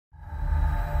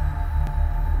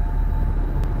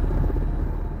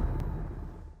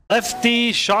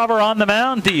Lefty Shaver on the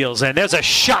mound deals, and there's a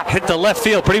shot hit the left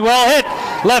field, pretty well hit.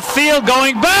 Left field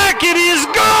going back, it is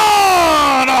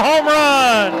gone! A home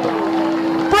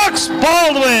run! Brooks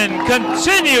Baldwin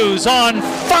continues on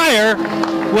fire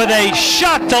with a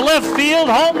shot to left field.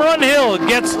 Home Run Hill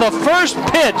gets the first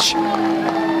pitch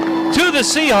to the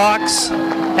Seahawks,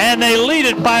 and they lead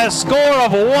it by a score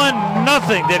of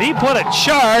 1-0. Did he put a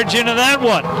charge into that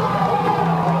one?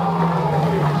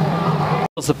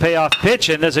 The payoff pitch,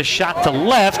 and there's a shot to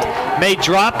left. May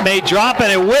drop, and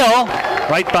it will.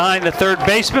 Right behind the third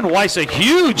baseman. Weiss a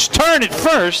huge turn at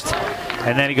first,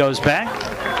 and then he goes back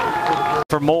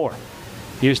for more.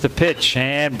 Here's the pitch,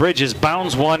 and Bridges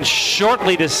bounds one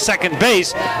shortly to second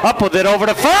base. Up with it over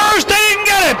to first. They didn't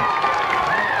get him.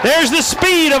 There's the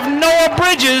speed of Noah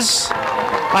Bridges.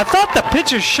 I thought the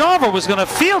pitcher Shaver was going to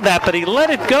field that, but he let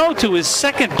it go to his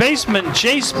second baseman,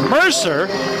 Jace Mercer,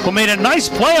 who made a nice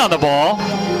play on the ball,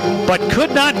 but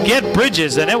could not get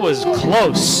Bridges, and it was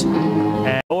close.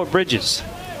 And Noah Bridges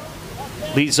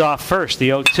leads off first. The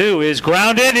 0-2 is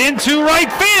grounded into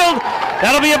right field.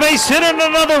 That'll be a base hit and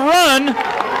another run.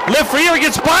 Lift for here, he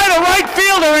gets by the right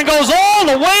fielder and goes all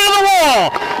the way to the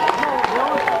wall.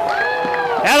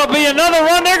 That'll be another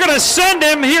run. They're going to send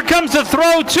him. Here comes the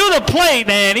throw to the plate,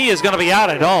 and he is going to be out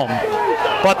at home.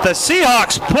 But the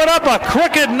Seahawks put up a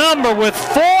crooked number with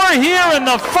 4 here in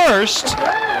the first.